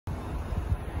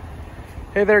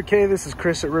Hey there, Kay. This is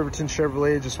Chris at Riverton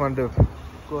Chevrolet. Just wanted to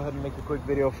go ahead and make a quick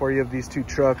video for you of these two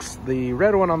trucks. The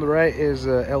red one on the right is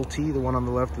a LT. The one on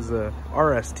the left is a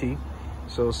RST.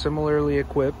 So similarly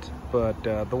equipped, but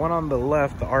the one on the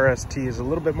left, the RST, is a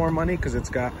little bit more money because it's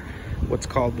got what's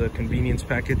called the convenience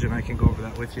package, and I can go over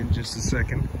that with you in just a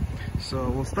second. So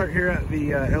we'll start here at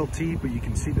the LT, but you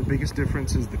can see the biggest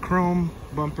difference is the chrome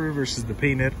bumper versus the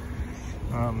painted.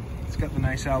 It's got the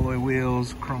nice alloy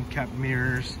wheels, chrome cap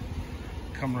mirrors.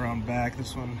 Come around back,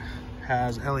 this one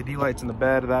has LED lights in the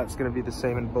bed. That's going to be the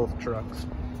same in both trucks.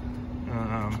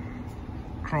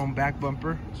 Chrome back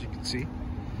bumper, as you can see.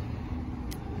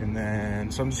 And then,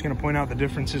 so I'm just going to point out the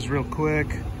differences real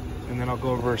quick, and then I'll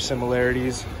go over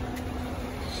similarities.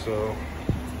 So,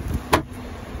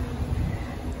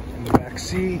 in the back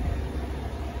seat,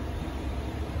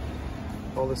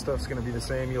 all this stuff's going to be the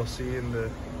same. You'll see in the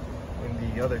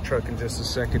other truck in just a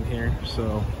second here.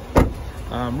 So.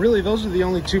 Really, those are the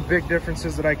only two big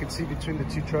differences that I could see between the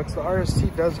two trucks. The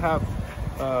RST does have,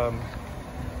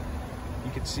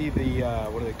 you can see the,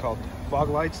 what are they called? Fog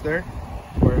lights there,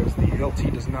 whereas the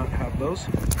LT does not have those.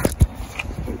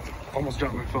 Almost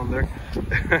dropped my phone there.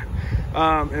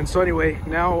 And so anyway,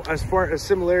 now as far as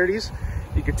similarities,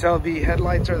 you can tell the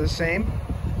headlights are the same.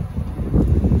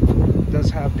 It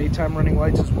does have daytime running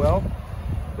lights as well,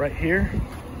 right here.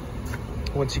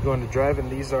 Once you go into drive, and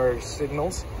these are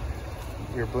signals.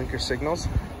 Your blinker signals.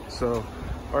 So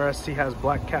RST has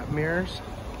black cap mirrors.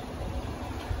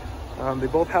 They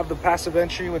both have the passive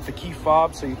entry with the key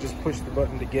fob, so you just push the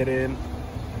button to get in.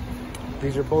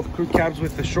 These are both crew cabs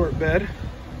with the short bed.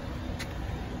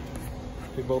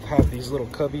 They both have these little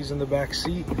cubbies in the back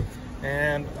seat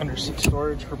and under seat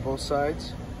storage for both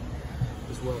sides,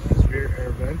 as well as rear air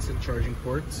vents and charging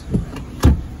ports.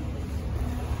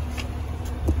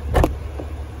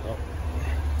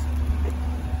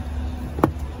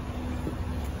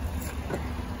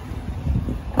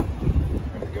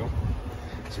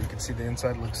 See, the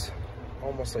inside looks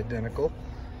almost identical.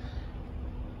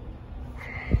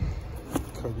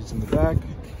 Cubbies in the back,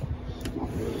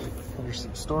 under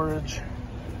seat storage.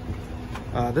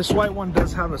 This white one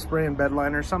does have a spray and bed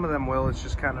liner. Some of them will. It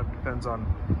just kind of depends on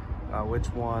which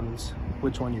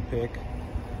one you pick.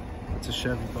 It's a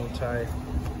Chevy bow tie.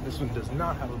 This one does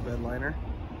not have a bed liner.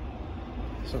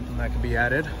 Something that can be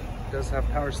added. It does have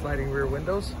power sliding rear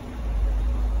windows.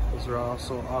 Those are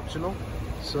also optional.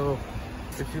 So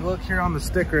if you look here on the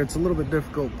sticker, it's a little bit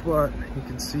difficult, but you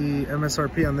can see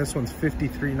MSRP on this one's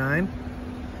 $53,900,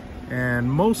 and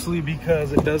mostly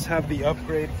because it does have the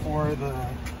upgrade for the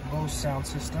Bose sound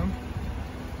system,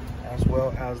 as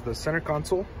well as the center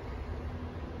console.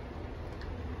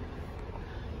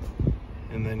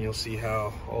 And then you'll see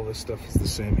how all this stuff is the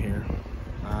same here.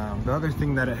 The other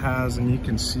thing that it has, and you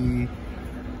can see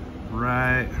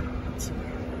right, let's see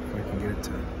if I can get it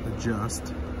to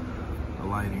adjust the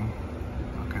lighting.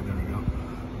 Okay, there we go.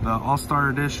 The All-Star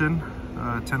Edition,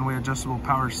 10-way adjustable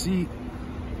power seat.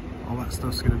 All that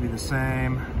stuff's gonna be the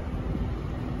same.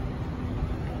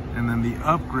 And then the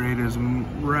upgrade is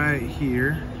right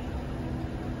here.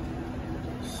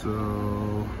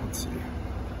 So, let's see.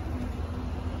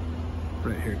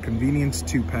 Right here, Convenience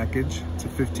 2 package. It's a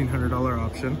 $1,500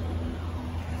 option.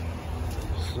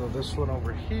 So this one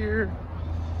over here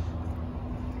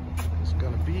is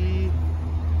gonna be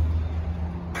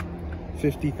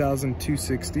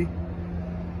 $50,260.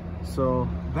 So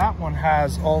that one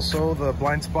has also the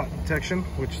blind spot detection,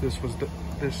 which this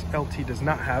LT does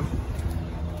not have.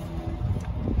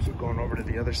 So going over to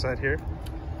the other side here,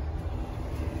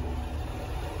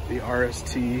 the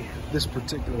RST, this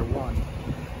particular one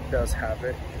does have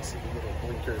it. You can see the little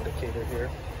blinker indicator here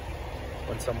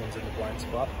when someone's in the blind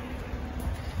spot.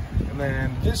 And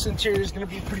then this interior is going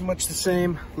to be pretty much the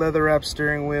same. Leather wrap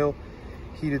steering wheel,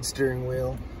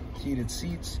 heated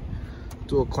seats,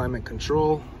 dual climate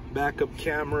control, backup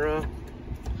camera,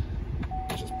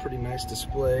 which is pretty nice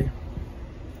display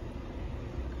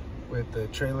with the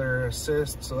trailer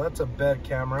assist. So that's a bed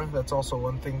camera. That's also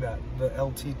one thing that the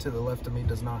LT to the left of me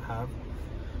does not have,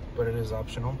 but it is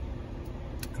optional.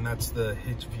 And that's the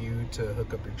hitch view to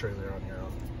hook up your trailer on your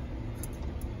own.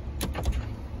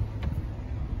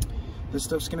 This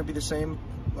stuff's gonna be the same.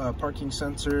 Parking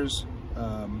sensors,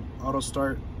 auto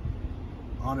start,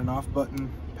 on and off button,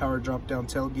 power drop down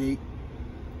tailgate.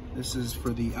 This is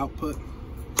for the output.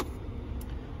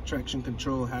 Traction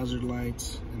control, hazard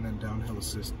lights, and then downhill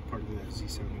assist, part of the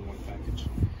Z71 package.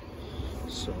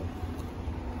 So,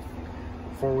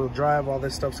 four-wheel drive, all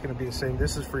this stuff's gonna be the same.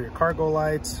 This is for your cargo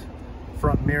lights,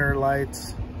 front mirror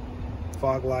lights,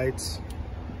 fog lights.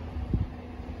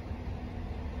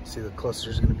 See, the cluster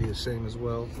is going to be the same as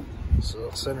well. So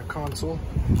center console.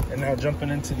 And now jumping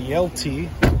into the LT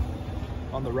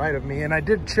on the right of me. And I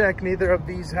did check, neither of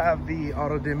these have the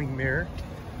auto dimming mirror.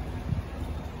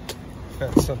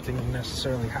 That's something you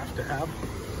necessarily have to have.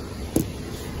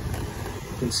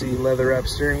 You can see leather wrap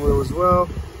steering wheel as well.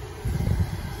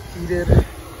 Heated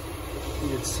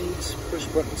seats, push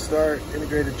button start,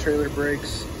 integrated trailer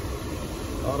brakes,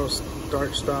 auto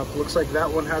start stop. Looks like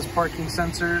that one has parking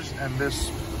sensors and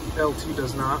this LT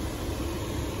does not.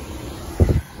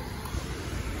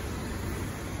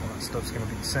 All that stuff's gonna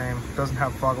be the same. Doesn't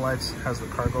have fog lights, has the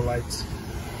cargo lights.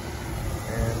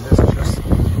 And this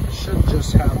should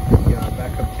just have the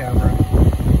backup camera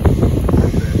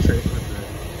with the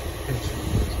hitch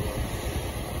as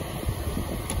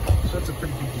well. So it's a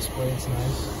pretty big display, it's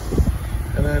nice.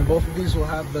 And then both of these will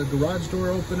have the garage door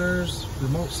openers,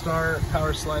 remote start,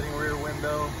 power sliding rear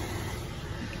window.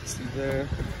 You can see there.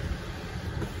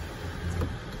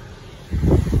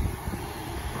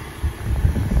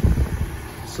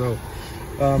 So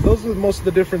those are most of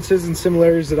the differences and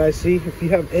similarities that I see. If you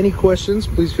have any questions,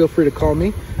 please feel free to call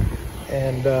me,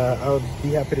 and I would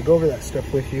be happy to go over that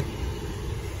stuff with you.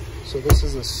 So this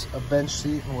is a bench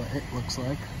seat and what it looks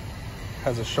like.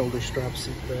 Has a shoulder strap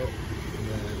seat belt, and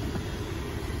then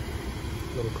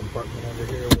a little compartment over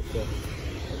here with the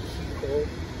seat hold,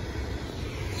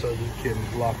 so you can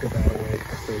lock that away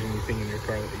if there's anything in your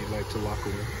car that you'd like to lock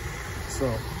away.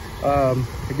 So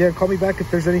again, call me back if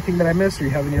there's anything that I missed or you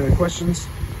have any other questions,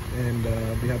 and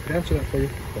I'll be happy to answer that for you.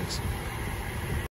 Thanks.